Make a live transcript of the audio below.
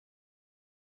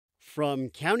From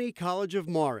County College of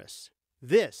Morris,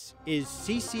 this is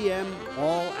CCM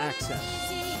All Access.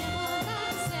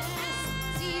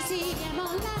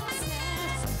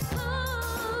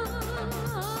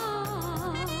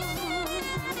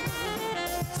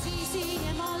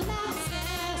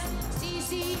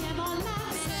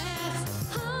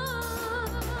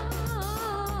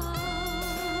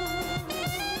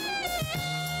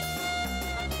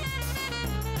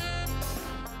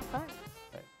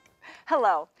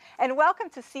 Hello, and welcome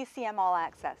to CCM All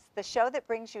Access, the show that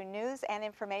brings you news and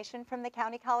information from the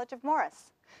County College of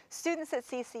Morris. Students at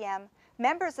CCM,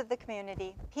 members of the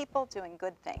community, people doing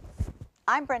good things.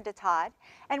 I'm Brenda Todd,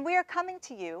 and we are coming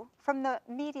to you from the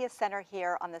Media Center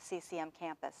here on the CCM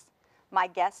campus. My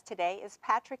guest today is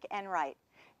Patrick Enright,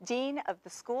 Dean of the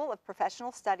School of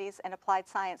Professional Studies and Applied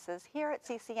Sciences here at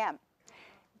CCM.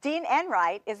 Dean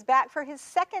Enright is back for his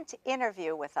second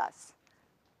interview with us.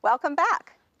 Welcome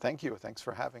back. Thank you. Thanks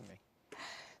for having me.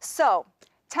 So,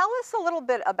 tell us a little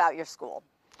bit about your school.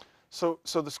 So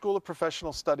the School of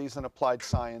Professional Studies and Applied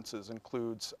Sciences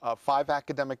includes 5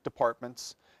 academic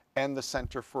departments and the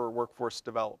Center for Workforce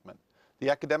Development. The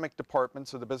academic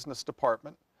departments are the Business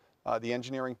Department, the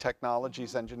Engineering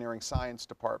Technologies, Engineering Science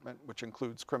Department, which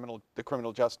includes the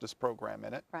Criminal Justice Program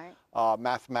in it, right.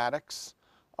 Mathematics,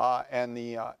 and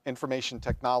the Information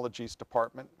Technologies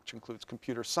Department, which includes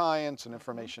Computer Science and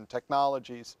Information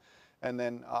Technologies, and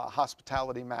then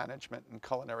Hospitality Management and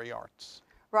Culinary Arts.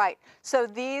 Right. So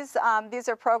these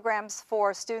are programs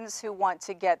for students who want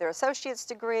to get their associate's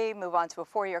degree, move on to a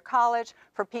 4-year college,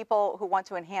 for people who want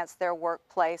to enhance their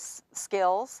workplace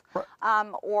skills,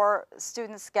 right. Or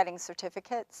students getting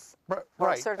certificates, right.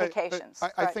 or certifications.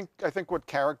 I think what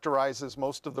characterizes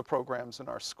most of the programs in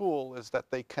our school is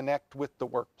that they connect with the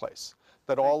workplace,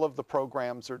 that all of the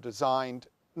programs are designed,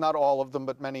 not all of them,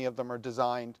 but many of them are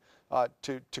designed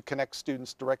to connect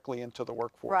students directly into the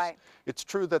workforce. Right. It's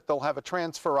true that they'll have a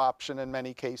transfer option in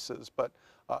many cases, but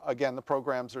again, the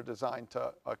programs are designed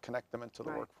to connect them into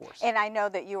the workforce. And I know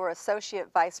that you were Associate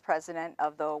Vice President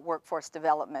of the Workforce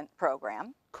Development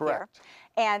Program. Correct.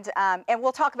 Here. And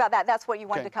we'll talk about that. That's what you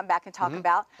wanted to come back and talk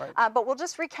about. Right. But we'll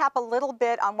just recap a little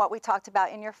bit on what we talked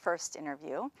about in your first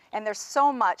interview. And there's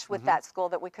so much with that school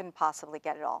that we couldn't possibly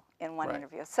get it all in one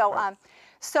interview.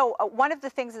 So, one of the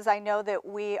things is I know that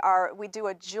we do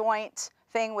a joint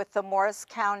thing with the Morris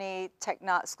County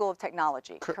School of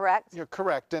Technology, correct? You're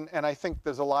correct, and I think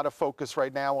there's a lot of focus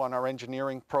right now on our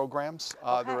engineering programs.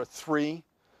 There are 3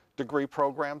 degree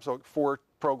programs, or 4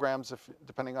 programs,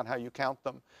 depending on how you count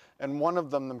them. And one of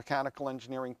them, the Mechanical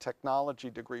Engineering Technology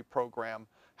degree program,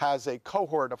 has a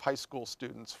cohort of high school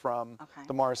students from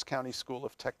the Morris County School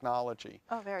of Technology.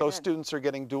 Oh, very Those good. students are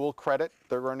getting dual credit.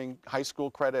 They're earning high school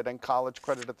credit and college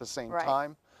credit at the same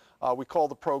time. We call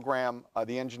the program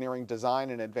the Engineering Design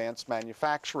and Advanced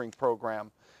Manufacturing Program.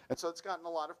 And so it's gotten a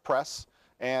lot of press.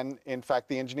 And in fact,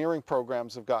 the engineering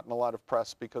programs have gotten a lot of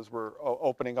press because we're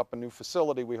opening up a new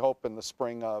facility, we hope, in the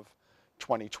spring of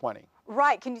 2020.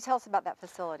 Right. Can you tell us about that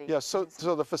facility? Yeah, so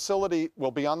the facility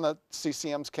will be on the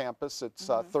CCM's campus. It's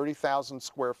 30,000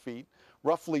 square feet,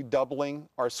 roughly doubling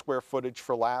our square footage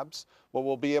for labs. What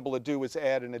we'll be able to do is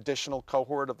add an additional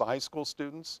cohort of the high school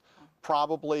students,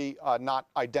 probably not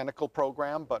identical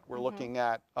program, but we're looking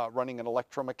at running an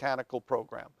electromechanical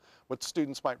program, what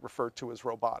students might refer to as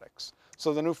robotics.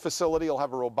 So the new facility will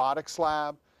have a robotics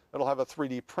lab, it'll have a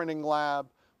 3D printing lab,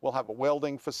 we'll have a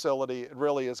welding facility. It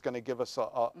really is going to give us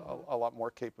a lot more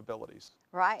capabilities.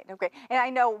 Right, okay. And I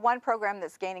know one program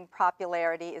that's gaining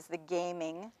popularity is the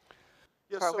gaming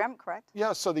program, correct?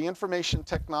 Yeah, so the Information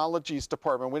Technologies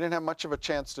Department, we didn't have much of a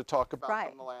chance to talk about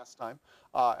them the last time.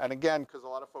 And again, because a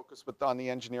lot of focus on the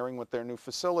engineering with their new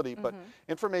facility, but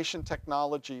Information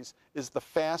Technologies is the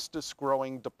fastest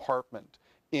growing department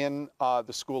in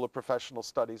the School of Professional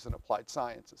Studies and Applied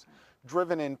Sciences,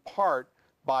 driven in part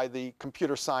by the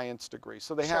computer science degree.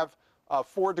 So they have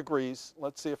 4 degrees.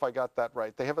 Let's see if I got that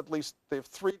right. They have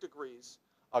 3 degrees,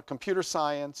 computer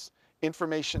science,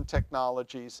 information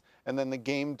technologies, and then the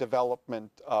game development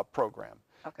program.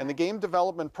 And the game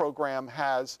development program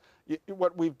has,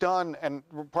 what we've done, and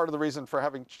part of the reason for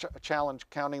having a challenge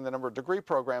counting the number of degree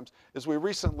programs, is we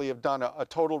recently have done a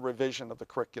total revision of the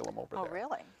curriculum over there. Oh,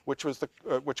 really?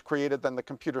 Which created then the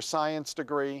computer science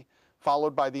degree,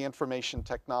 followed by the information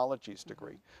technologies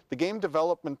degree. The game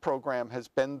development program has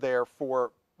been there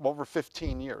for over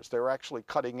 15 years. They were actually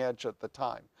cutting edge at the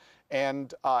time.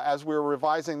 And as we were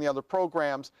revising the other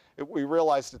programs, we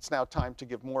realized it's now time to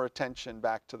give more attention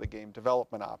back to the game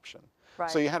development option.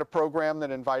 So you had a program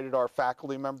that invited our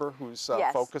faculty member whose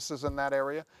focus is in that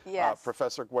area,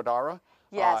 Professor Guadara.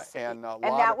 Yes, and a and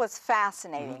lot that of was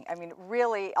fascinating. I mean,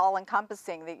 really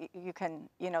all-encompassing. That you can,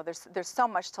 there's so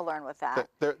much to learn with that.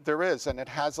 there is, and it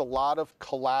has a lot of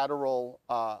collateral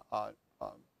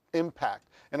impact.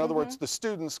 In other words, the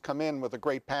students come in with a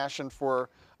great passion for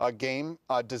game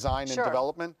design and Sure.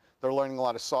 development. They're learning a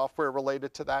lot of software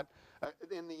related to that.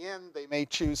 In the end, they may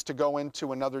choose to go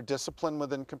into another discipline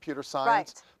within computer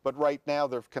science, Right. but right now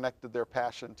they've connected their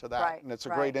passion to that, Right, and it's a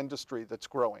right. great industry that's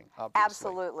growing, obviously.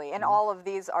 Absolutely, and all of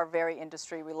these are very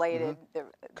industry related.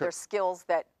 They're skills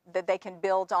that they can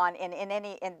build on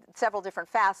in several different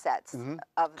facets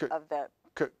of the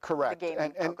Correct.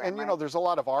 gaming program, and right? there's a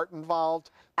lot of art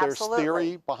involved. There's Absolutely.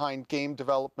 theory behind game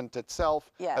development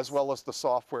itself, Yes. as well as the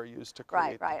software used to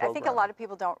create the Right. I think a lot of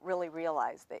people don't really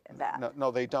realize that.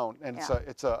 No, they don't. And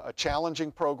it's a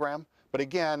challenging program. But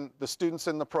again, the students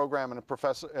in the program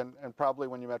and probably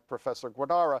when you met Professor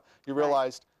Guadara, you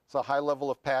realized it's a high level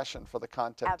of passion for the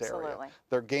content Absolutely. area.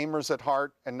 They're gamers at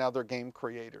heart, and now they're game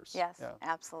creators. Yes, Yeah.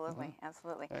 absolutely,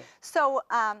 absolutely. Okay. So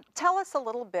tell us a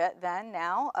little bit then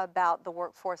now about the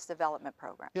Workforce Development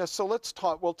Program. Yeah, so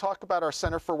we'll talk about our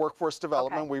Center for Workforce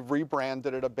Development. Okay. We've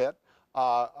rebranded it a bit.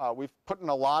 We've put in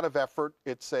a lot of effort.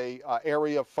 It's a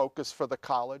area of focus for the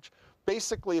college.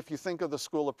 Basically, if you think of the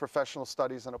School of Professional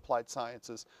Studies and Applied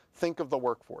Sciences, think of the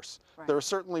workforce. Right. There are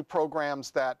certainly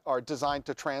programs that are designed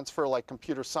to transfer, like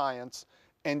computer science.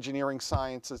 Engineering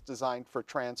science is designed for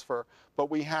transfer,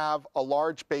 but we have a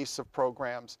large base of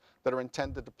programs that are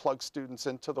intended to plug students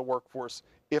into the workforce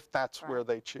if that's where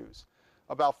they choose.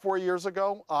 About 4 years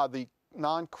ago, the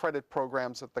non-credit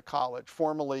programs at the college,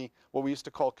 formerly what we used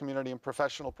to call community and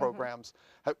professional programs,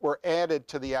 were added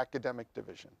to the academic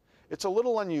division. It's a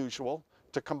little unusual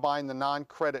to combine the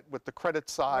non-credit with the credit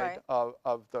side of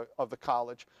the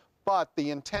college, but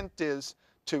the intent is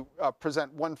to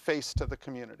present one face to the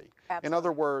community. Absolutely. In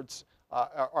other words,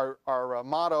 our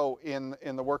motto in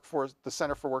the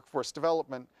Center for Workforce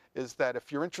Development is that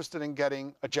if you're interested in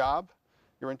getting a job,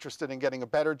 you're interested in getting a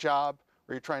better job,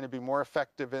 or you're trying to be more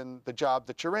effective in the job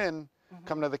that you're in,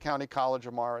 come to the County College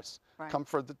of Morris. Right.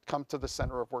 Come to the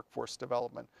Center of Workforce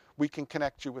Development. We can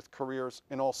connect you with careers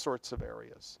in all sorts of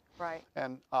areas. Right.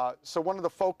 And so one of the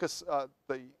focus,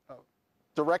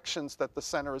 directions that the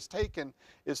center has taken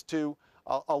is to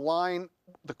align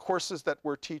the courses that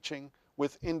we're teaching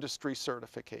with industry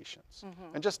certifications.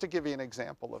 And just to give you an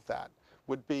example of that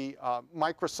would be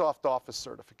Microsoft Office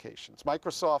certifications.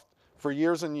 Microsoft, for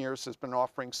years and years, has been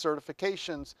offering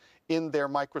certifications in their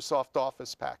Microsoft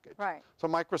Office package. Right. So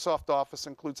Microsoft Office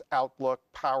includes Outlook,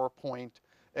 PowerPoint,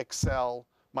 Excel,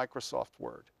 Microsoft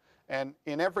Word. And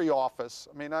in every office,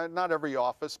 I mean, not every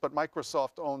office, but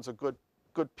Microsoft owns a good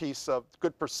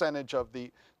percentage of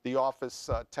the office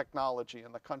technology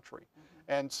in the country.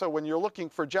 And so when you're looking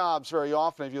for jobs, very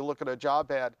often, if you look at a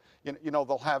job ad,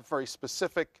 they'll have very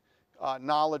specific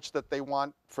knowledge that they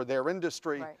want for their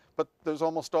industry, but there's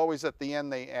almost always at the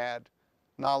end they add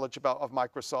knowledge of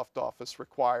Microsoft Office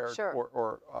required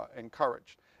or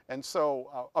encouraged. And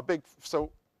so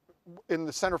in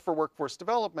the Center for Workforce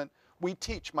Development, we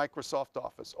teach Microsoft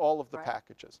Office, all of the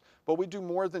packages. But we do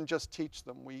more than just teach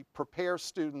them. We prepare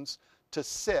students to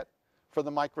sit for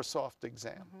the Microsoft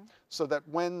exam so that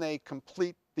when they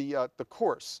complete the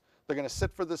course, they're going to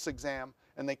sit for this exam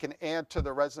and they can add to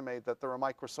their resume that they're a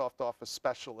Microsoft Office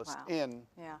specialist in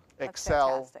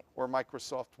Excel or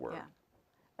Microsoft Word. Yeah.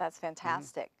 That's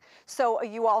fantastic. So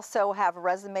you also have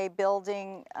resume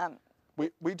building.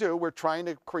 We do. We're trying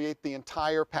to create the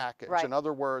entire package. In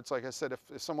other words, like I said,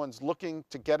 if someone's looking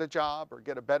to get a job or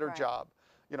get a better job,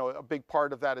 a big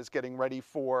part of that is getting ready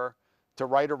to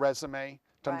write a resume,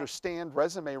 to understand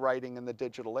resume writing in the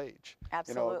digital age.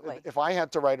 Absolutely. If I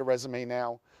had to write a resume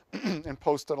now and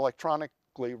post it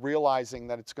electronically, realizing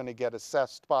that it's going to get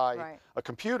assessed by a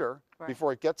computer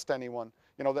before it gets to anyone,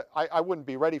 I wouldn't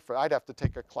be ready for it. I'd have to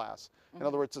take a class. In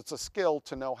other words, it's a skill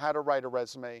to know how to write a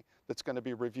resume that's going to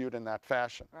be reviewed in that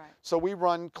fashion. So we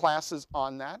run classes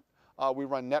on that. We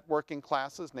run networking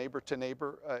classes. Neighbor to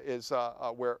Neighbor is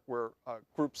where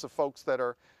groups of folks that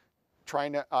are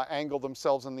trying to angle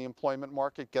themselves in the employment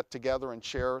market get together and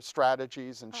share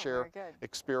strategies and share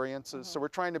experiences. So we're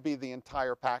trying to be the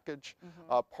entire package.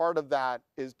 Part of that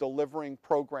is delivering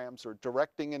programs or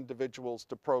directing individuals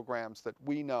to programs that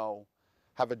we know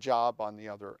have a job on the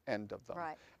other end of them.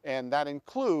 And that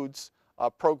includes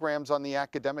programs on the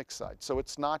academic side. So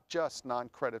it's not just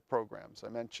non-credit programs. I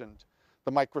mentioned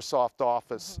the Microsoft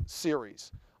Office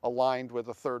series aligned with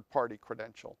a third-party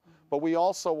credential. But we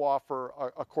also offer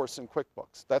a course in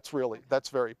QuickBooks. That's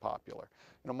very popular.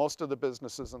 Most of the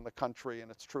businesses in the country,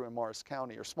 and it's true in Morris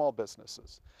County, are small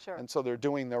businesses. And so they're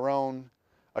doing their own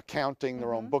accounting,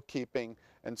 their own bookkeeping,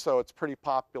 and so it's pretty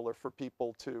popular for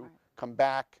people to come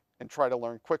back and try to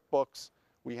learn QuickBooks.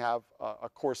 We have a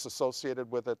course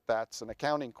associated with it that's an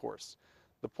accounting course.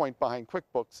 The point behind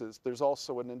QuickBooks is there's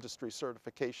also an industry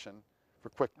certification for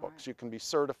QuickBooks. You can be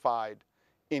certified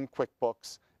in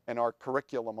QuickBooks, and our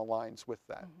curriculum aligns with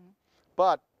that.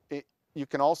 But you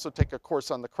can also take a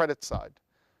course on the credit side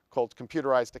called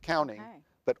Computerized Accounting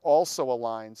that also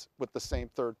aligns with the same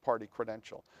third-party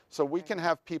credential. So we can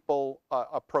have people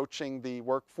approaching the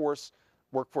workforce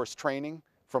training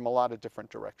from a lot of different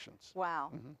directions.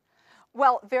 Wow.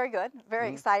 Well, very good. Very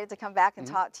excited to come back and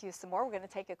talk to you some more. We're going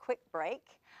to take a quick break,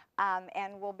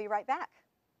 and we'll be right back.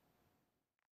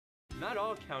 Not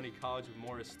all County College of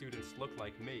Morris students look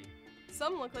like me.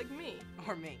 Some look like me.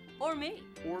 Or me. Or me.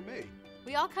 Or me.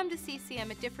 We all come to CCM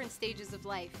at different stages of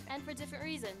life. And for different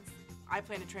reasons. I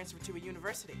plan to transfer to a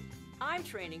university. I'm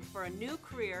training for a new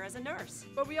career as a nurse.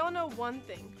 But we all know one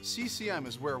thing. CCM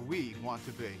is where we want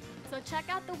to be. So check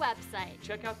out the website.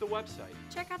 Check out the website.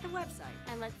 Check out the website.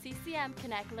 And let CCM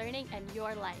connect learning and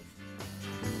your life.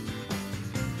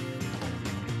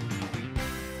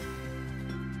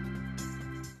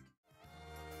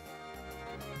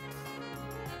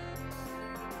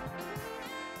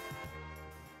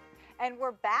 And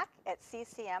we're back at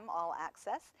CCM All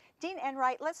Access. Dean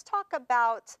Enright, let's talk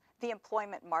about the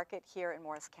employment market here in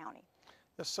Morris County.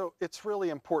 So it's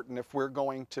really important if we're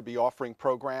going to be offering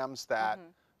programs that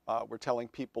we're telling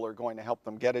people are going to help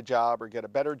them get a job or get a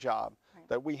better job,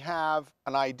 that we have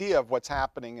an idea of what's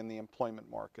happening in the employment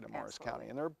market in Morris County.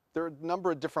 And there are a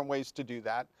number of different ways to do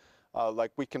that.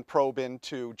 Like we can probe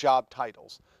into job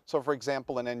titles. So for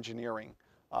example, in engineering,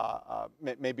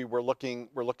 maybe we're looking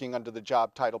under the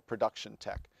job title production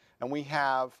tech. And we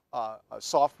have a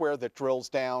software that drills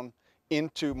down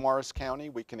into Morris County.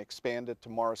 We can expand it to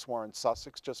Morris, Warren,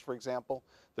 Sussex, just for example.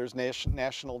 There's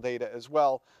national data as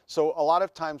well. So a lot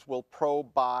of times we'll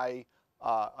probe by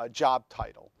a job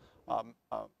title.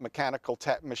 Mechanical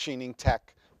tech, machining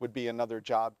tech would be another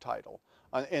job title.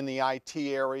 In the IT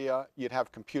area, you'd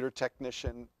have computer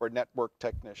technician or network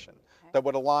technician. That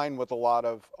would align with a lot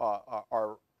of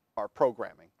our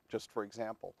programming, just for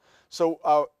example.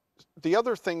 So the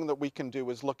other thing that we can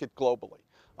do is look at globally.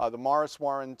 The Morris,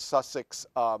 Warren, Sussex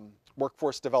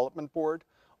Workforce Development Board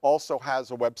also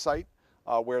has a website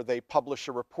where they publish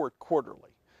a report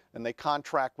quarterly. And they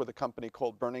contract with a company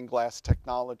called Burning Glass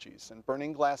Technologies. And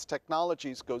Burning Glass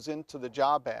Technologies goes into the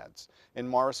job ads in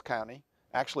Morris County,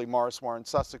 actually Morris, Warren,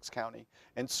 Sussex County,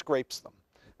 and scrapes them.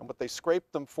 And what they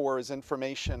scrape them for is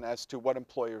information as to what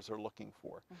employers are looking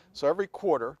for. So every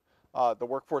quarter, the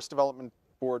Workforce Development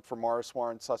Board for Morris,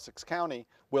 Warren, Sussex County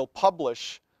will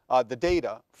publish the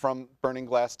data from Burning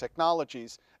Glass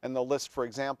Technologies, and they'll list, for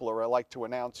example, or I like to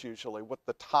announce usually, what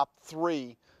the top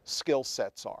 3 skill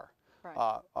sets are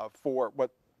for what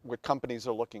companies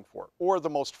are looking for, or the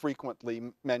most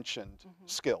frequently mentioned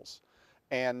skills.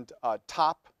 And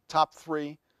top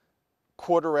 3,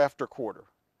 quarter after quarter,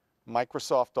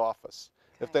 Microsoft Office.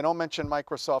 If they don't mention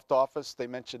Microsoft Office, they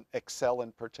mention Excel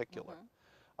in particular.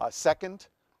 Second,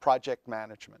 project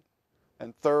management.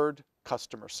 And third,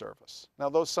 customer service. Now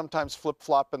those sometimes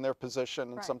flip-flop in their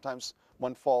position, and sometimes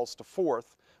one falls to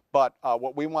fourth. But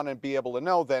what we want to be able to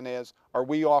know then is, are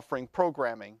we offering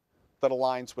programming that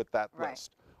aligns with that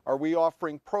list? Are we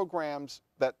offering programs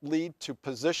that lead to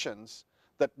positions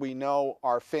that we know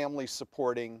are family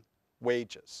supporting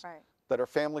wages? That are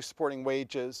family supporting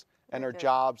wages and are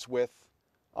jobs with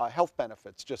health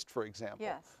benefits, just for example.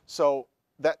 So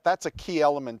that's a key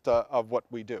element of what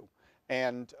we do.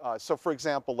 And so for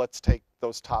example, let's take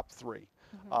those top 3.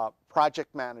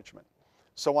 Project management.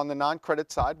 So on the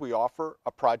non-credit side, we offer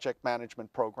a project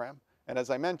management program. And as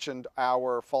I mentioned,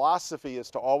 our philosophy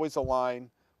is to always align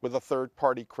with a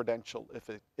third-party credential if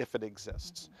it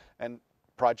exists. And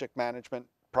Project Management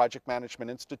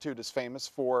Institute is famous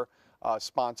for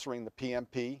sponsoring the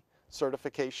PMP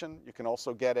certification. You can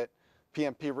also get it.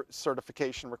 PMP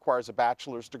certification requires a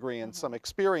bachelor's degree and some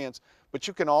experience, but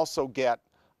you can also get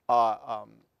a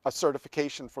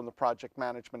certification from the Project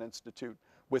Management Institute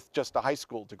with just a high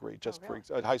school degree,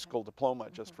 a high school diploma,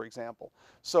 just for example.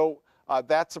 So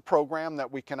that's a program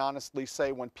that we can honestly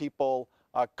say when people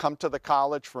come to the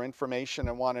college for information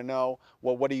and want to know,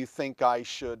 well, what do you think I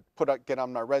should get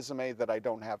on my resume that I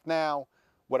don't have now?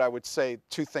 What I would say,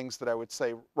 2 things that I would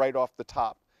say right off the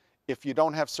top. If you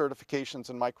don't have certifications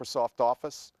in Microsoft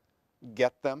Office,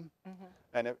 get them.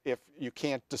 And if you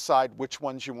can't decide which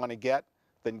ones you want to get,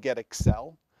 then get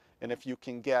Excel. And if you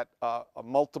can get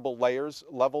multiple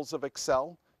levels of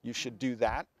Excel, you should do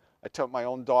that. I told my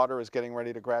own daughter is getting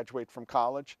ready to graduate from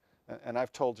college. And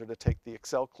I've told her to take the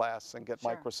Excel class and get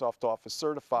Sure. Microsoft Office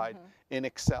certified in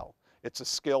Excel. It's a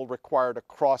skill required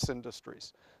across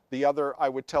industries. The other I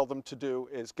would tell them to do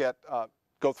is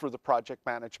go through the project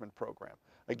management program.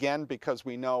 Again, because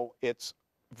we know it's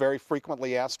very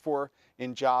frequently asked for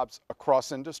in jobs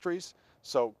across industries.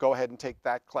 So go ahead and take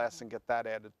that class and get that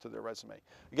added to their resume.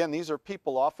 Again, these are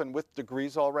people often with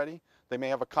degrees already. They may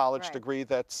have a college degree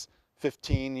that's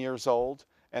 15 years old,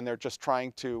 and they're just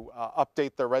trying to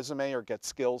update their resume or get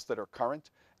skills that are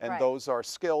current. And those are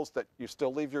skills that you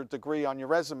still leave your degree on your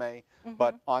resume,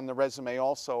 but on the resume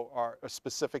also are a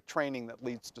specific training that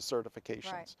leads to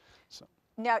certifications. So.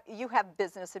 Now, you have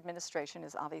business administration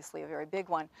is obviously a very big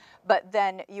one, but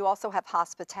then you also have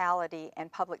hospitality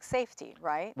and public safety,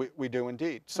 right? We do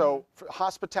indeed. So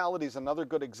hospitality is another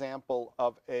good example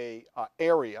of a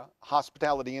area.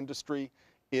 Hospitality industry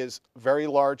is very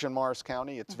large in Morris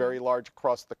County. It's very large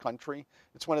across the country.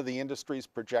 It's one of the industries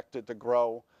projected to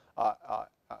grow,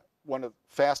 one of the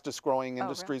fastest growing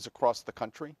industries across the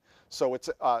country. So it's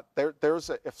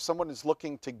if someone is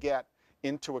looking to get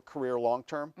into a career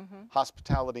long-term,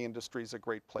 hospitality industry is a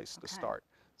great place to start.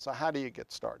 So how do you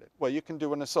get started? Well, you can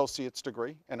do an associate's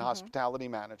degree in hospitality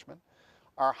management.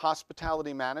 Our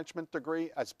hospitality management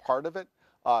degree, as part of it,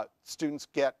 students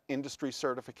get industry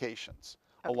certifications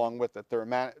along with it. There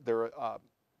are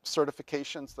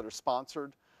certifications that are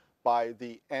sponsored by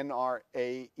the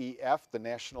NRAEF, the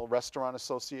National Restaurant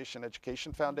Association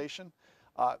Education Foundation,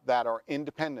 that are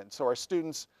independent. So our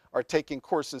students are taking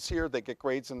courses here, they get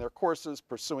grades in their courses,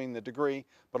 pursuing the degree,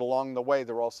 but along the way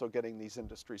they're also getting these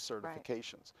industry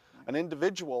certifications. An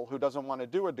individual who doesn't want to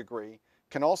do a degree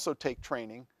can also take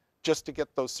training just to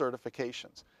get those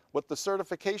certifications. What the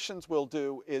certifications will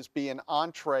do is be an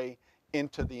entree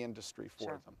into the industry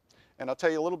for them. And I'll tell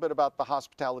you a little bit about the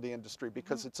hospitality industry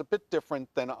because it's a bit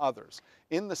different than others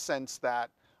in the sense that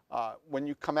when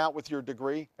you come out with your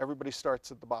degree, everybody starts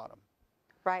at the bottom.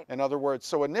 Right. In other words,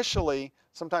 so initially,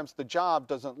 sometimes the job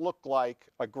doesn't look like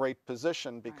a great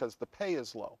position because the pay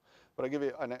is low. But I'll give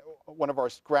you one of our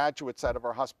graduates out of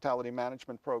our hospitality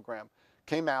management program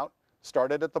came out,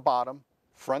 started at the bottom,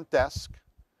 front desk,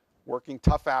 working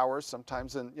tough hours,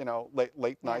 sometimes in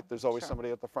late night. There's always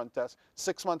somebody at the front desk.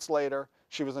 6 months later,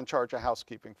 she was in charge of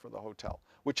housekeeping for the hotel,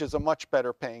 which is a much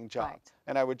better paying job.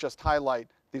 And I would just highlight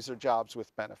these are jobs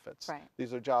with benefits.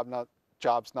 These are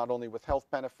jobs not only with health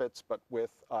benefits, but with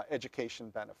education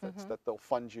benefits that they'll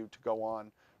fund you to go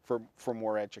on for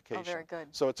more education. Oh, very good.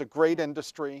 So it's a great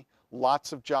industry,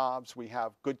 lots of jobs. We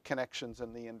have good connections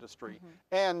in the industry.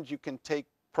 And you can take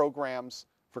programs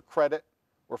for credit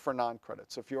or for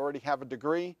non-credit. So if you already have a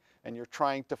degree and you're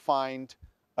trying to find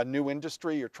a new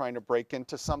industry, you're trying to break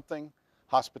into something,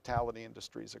 hospitality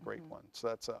industry is a great one. So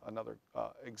that's another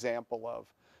example of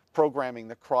programming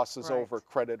that crosses over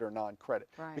credit or non-credit.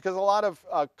 Because a lot of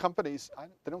companies,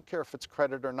 they don't care if it's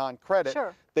credit or non-credit.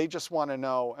 They just want to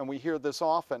know, and we hear this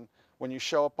often, when you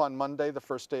show up on Monday, the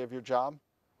first day of your job,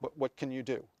 what can you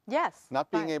do? Yes.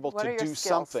 Not being able to do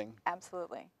something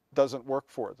doesn't work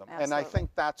for them. And I think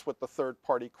that's what the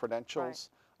third-party credentials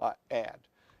add.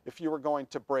 If you were going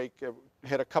to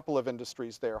hit a couple of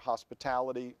industries there,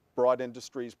 hospitality, broad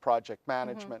industries, project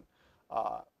management,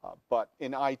 but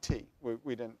in IT,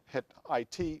 we didn't hit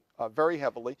IT very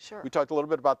heavily. We talked a little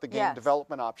bit about the game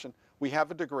development option. We have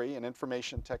a degree in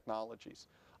information technologies.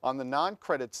 On the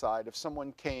non-credit side, if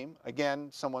someone came, again,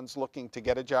 someone's looking to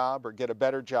get a job or get a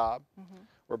better job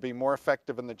or be more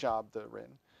effective in the job they're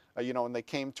in, and they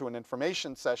came to an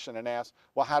information session and asked,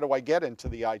 well, how do I get into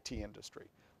the IT industry?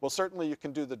 Well, certainly you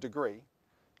can do the degree.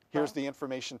 Here's the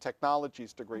information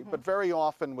technologies degree, but very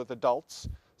often with adults,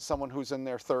 someone who's in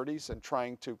their 30s and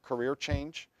trying to career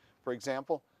change, for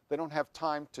example, they don't have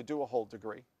time to do a whole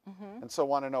degree. And so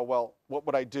want to know, well, what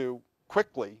would I do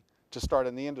quickly to start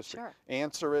in the industry?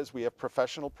 Answer is we have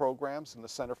professional programs in the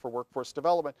Center for Workforce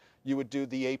Development. You would do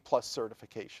the A+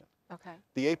 certification.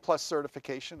 The A+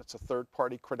 certification, it's a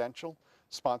third-party credential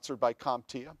sponsored by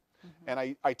CompTIA.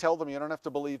 And I tell them, you don't have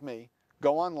to believe me,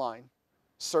 go online,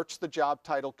 search the job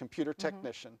title computer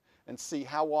technician, and see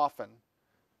how often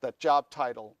that job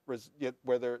title,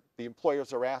 whether the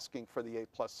employers are asking for the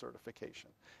A+ certification.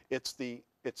 It's the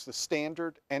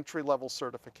standard entry-level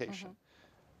certification.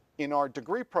 In our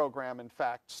degree program, in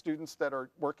fact, students that are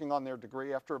working on their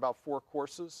degree after about 4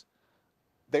 courses,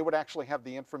 they would actually have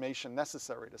the information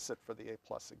necessary to sit for the A+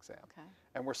 exam.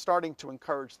 And we're starting to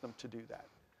encourage them to do that.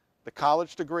 The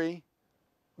college degree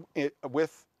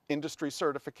with industry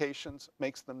certifications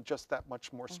makes them just that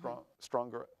much more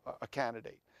stronger a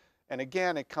candidate. And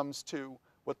again, it comes to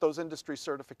what those industry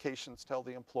certifications tell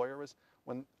the employer is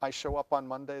when I show up on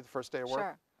Monday, the first day of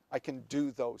work, I can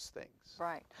do those things.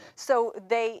 Right. So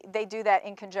they do that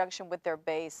in conjunction with their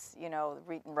base, you know,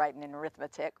 reading, writing, and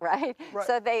arithmetic, right? Right.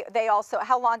 So they also,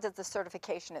 how long does the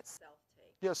certification itself take?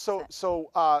 Yeah, so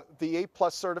the A+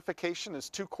 certification is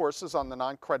 2 courses on the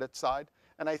non-credit side,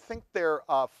 and I think they're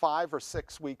 5 or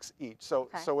 6 weeks each. So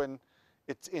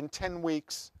it's in 10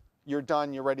 weeks, you're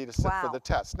done, you're ready to sit for the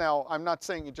test. Now, I'm not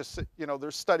saying you just sit, you know,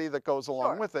 there's study that goes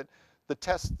along with it. The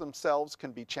tests themselves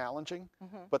can be challenging,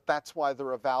 but that's why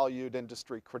they're a valued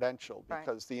industry credential,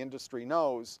 because the industry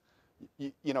knows,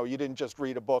 you know, you didn't just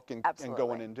read a book and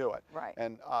go in and do it. Right.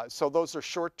 And so those are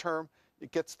short term.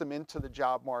 It gets them into the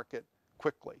job market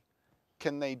quickly.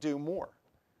 Can they do more?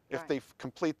 If they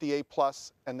complete the A+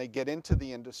 and they get into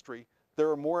the industry, there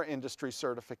are more industry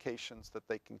certifications that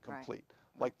they can complete.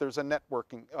 Like there's a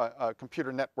networking,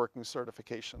 computer networking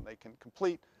certification they can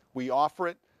complete. We offer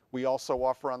it. We also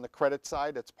offer on the credit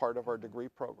side. It's part of our degree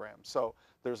program. So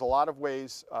there's a lot of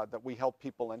ways that we help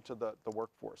people into the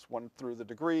workforce, one through the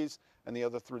degrees and the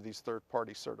other through these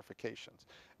third-party certifications.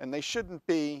 And they shouldn't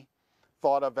be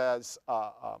thought of as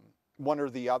one or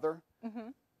the other.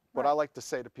 What I like to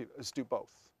say to people is do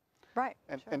both. Right.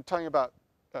 And telling you about,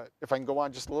 if I can go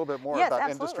on just a little bit more about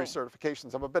industry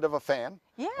certifications, I'm a bit of a fan.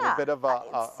 Yeah. I'm a bit of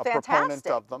a proponent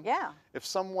of them. Yeah. If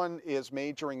someone is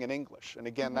majoring in English, and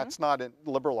again, that's not in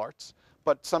liberal arts,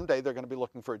 but someday they're going to be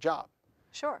looking for a job.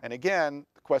 Sure. And again,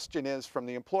 the question is from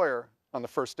the employer on the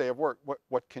first day of work,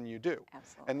 what can you do?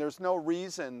 Absolutely. And there's no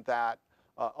reason that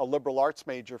a liberal arts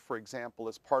major, for example,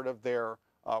 as part of their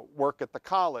work at the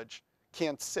college,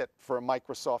 can't sit for a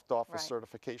Microsoft Office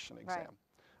certification exam.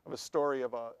 I have a story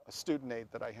of a student aide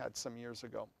that I had some years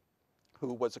ago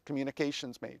who was a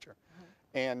communications major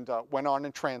and went on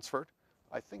and transferred.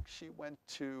 I think she went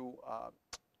to,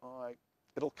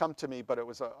 it'll come to me, but it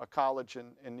was a college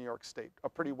in New York State, a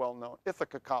pretty well-known,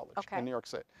 Ithaca College in New York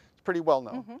State. It's pretty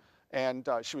well-known. And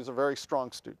she was a very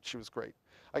strong student. She was great.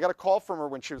 I got a call from her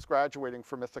when she was graduating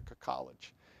from Ithaca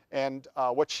College. And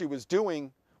what she was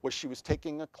doing was she was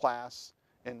taking a class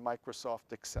in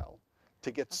Microsoft Excel to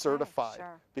get certified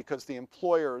because the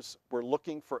employers were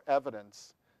looking for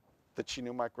evidence that she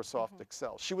knew Microsoft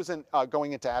Excel. She was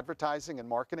going into advertising and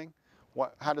marketing.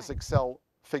 How does Excel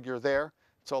figure there?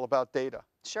 It's all about data.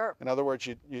 Sure. In other words,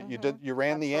 you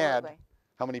ran the ad.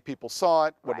 How many people saw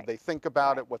it? What did they think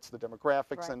about it? What's the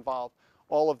demographics involved?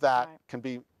 All of that can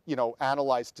be, you know,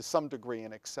 analyzed to some degree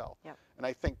in Excel. And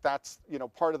I think that's, you know,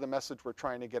 part of the message we're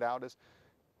trying to get out is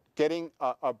getting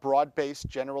a broad-based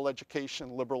general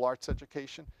education, liberal arts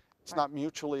education. It's not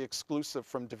mutually exclusive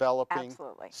from developing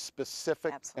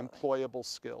specific employable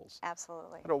skills.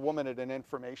 Absolutely. I had a woman at an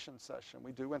information session.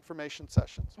 We do information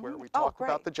sessions where we talk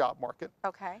about the job market.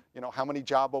 You know, how many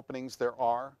job openings there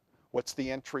are. What's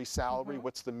the entry salary?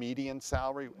 What's the median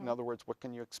salary? In other words, what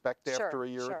can you expect after a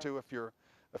year or two if you're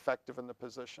effective in the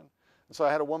position? And so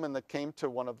I had a woman that came to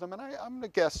one of them, and I'm going to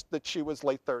guess that she was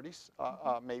late 30s,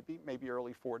 maybe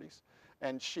early 40s.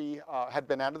 And she had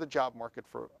been out of the job market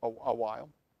for a while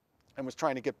and was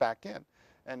trying to get back in.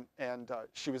 And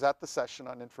she was at the session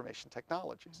on information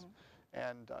technologies.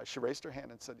 And she raised her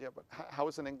hand and said, yeah, but how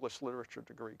is an English literature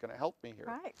degree going to help me here?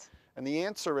 And the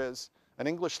answer is, an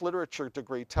English literature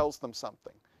degree tells them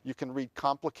something. You can read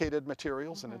complicated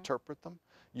materials and interpret them.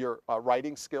 Your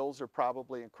writing skills are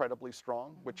probably incredibly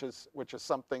strong, which is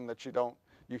something that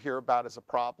you hear about as a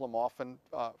problem often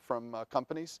from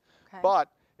companies. But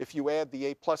if you add the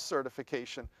A+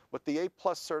 certification, what the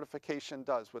A+ certification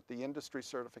does, what the industry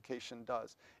certification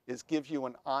does, is give you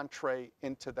an entree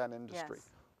into that industry.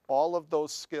 All of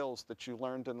those skills that you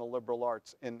learned in the liberal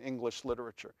arts in English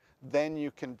literature, then you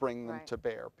can bring them to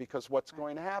bear, because what's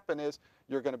going to happen is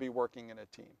you're going to be working in a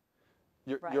team.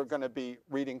 You're going to be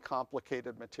reading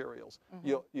complicated materials.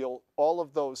 All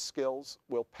of those skills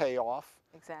will pay off.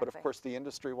 But of course, the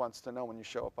industry wants to know when you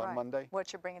show up on Monday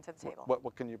what you're bringing to the table.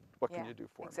 What can you do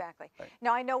for me? Right.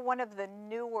 Now, I know one of the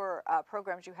newer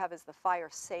programs you have is the fire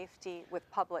safety with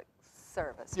public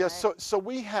service. Yes, so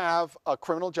we have a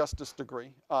criminal justice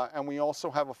degree, and we also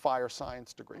have a fire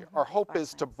science degree. Our hope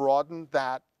is to broaden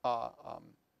that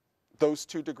those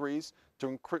two degrees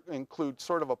to include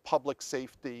sort of a public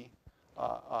safety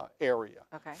area,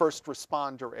 first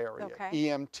responder area,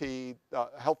 EMT,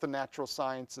 Health and Natural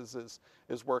Sciences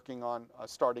is working on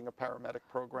starting a paramedic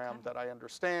program that I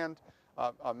understand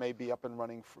may be up and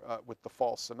running with the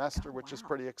fall semester, which is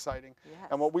pretty exciting.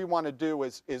 And what we want to do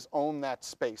is own that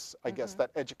space, I guess,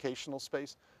 that educational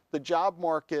space. The job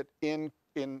market in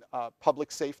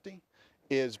public safety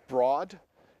is broad.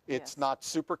 It's not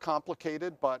super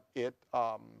complicated, but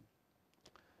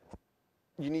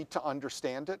you need to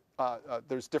understand it.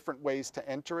 There's different ways to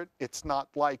enter it. It's not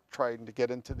like trying to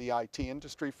get into the IT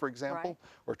industry, for example,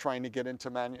 or trying to get into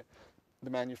the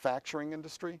manufacturing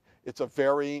industry. It's a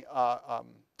very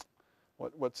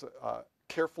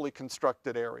carefully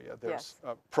constructed area. There's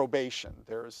probation,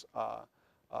 there's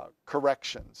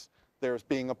corrections, there's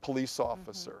being a police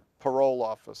officer, parole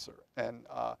officer, and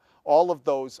all of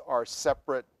those are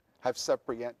separate, have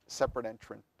separate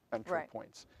entry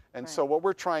points. And so what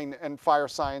we're trying, and fire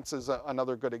science is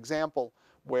another good example,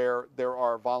 where there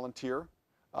are volunteer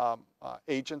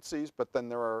agencies, but then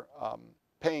there are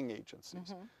paying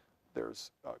agencies.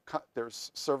 There's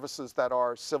services that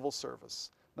are civil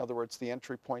service. In other words, the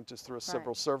entry point is through a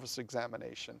civil service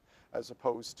examination, as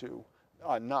opposed to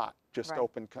not just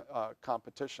open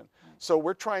competition. So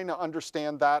we're trying to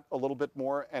understand that a little bit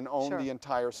more and own the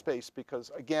entire space,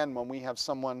 because again, when we have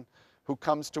someone who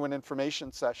comes to an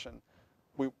information session,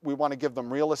 we want to give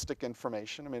them realistic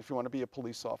information. I mean, if you want to be a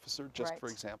police officer, just for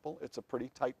example, it's a pretty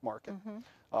tight market.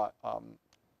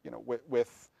 You know,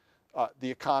 with the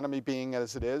economy being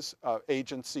as it is,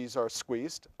 agencies are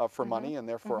squeezed for money, and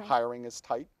therefore hiring is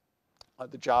tight.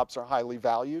 The jobs are highly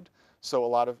valued, so a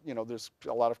lot of, you know, there's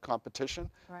a lot of competition.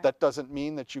 That doesn't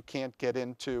mean that you can't get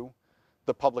into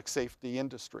the public safety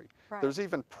industry. There's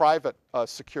even private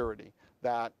security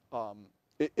that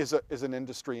is an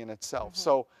industry in itself.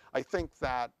 So I think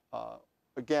that,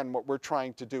 again, what we're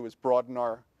trying to do is broaden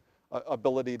our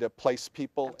ability to place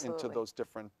people into those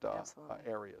different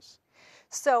areas.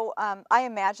 So I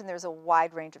imagine there's a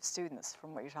wide range of students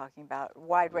from what you're talking about,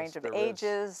 wide range of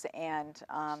ages and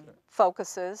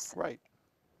focuses. Right.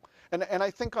 And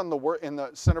I think on in the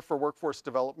Center for Workforce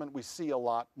Development, we see a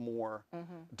lot more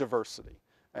diversity.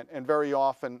 And very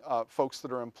often, folks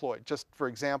that are employed. Just for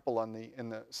example, in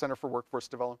the Center for Workforce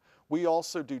Development, we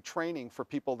also do training for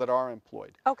people that are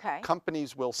employed.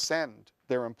 Companies will send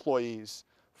their employees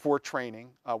for training.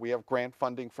 We have grant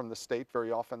funding from the state.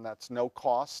 Very often, that's no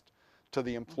cost to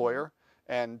the employer,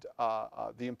 and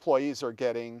the employees are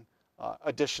getting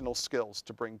additional skills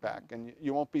to bring back. And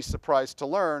you won't be surprised to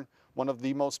learn one of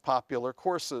the most popular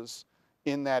courses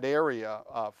in that area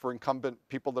for incumbent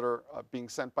people that are being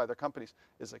sent by their companies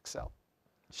is Excel.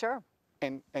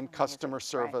 And customer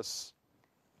service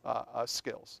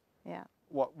skills.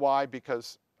 Why?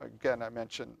 Because, again, I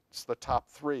mentioned it's the top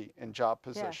 3 in job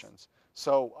positions.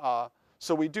 So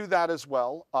we do that as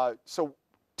well. So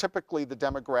typically the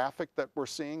demographic that we're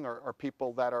seeing are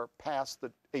people that are past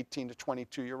the 18 to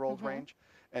 22-year-old range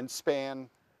and span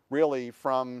really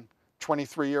from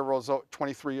 23 years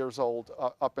old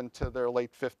up into their late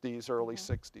 50s, early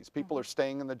 60s. People are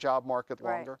staying in the job market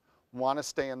longer, want to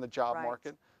stay in the job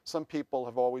market. Some people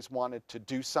have always wanted to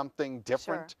do something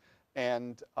different,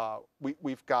 and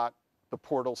we've got the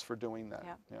portals for doing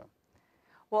that.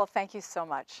 Well, thank you so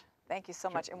much. Thank you so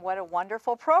much. And what a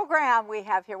wonderful program we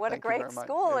have here. What a great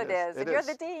school it is. And you're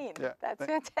the dean. That's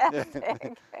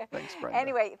fantastic. Thanks, Brenda.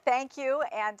 Anyway, thank you.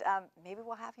 And maybe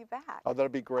we'll have you back. Oh,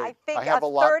 that'd be great. I have a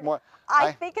lot more.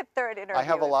 I think a third interview. I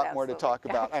have a lot more to talk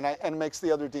about. And it makes the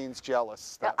other deans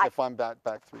jealous if I'm back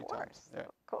 3 times.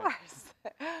 Of course.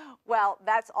 Well,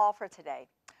 that's all for today.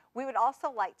 We would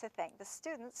also like to thank the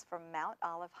students from Mount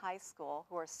Olive High School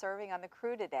who are serving on the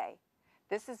crew today.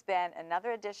 This has been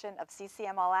another edition of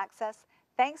CCM All Access.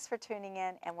 Thanks for tuning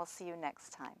in, and we'll see you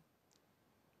next time.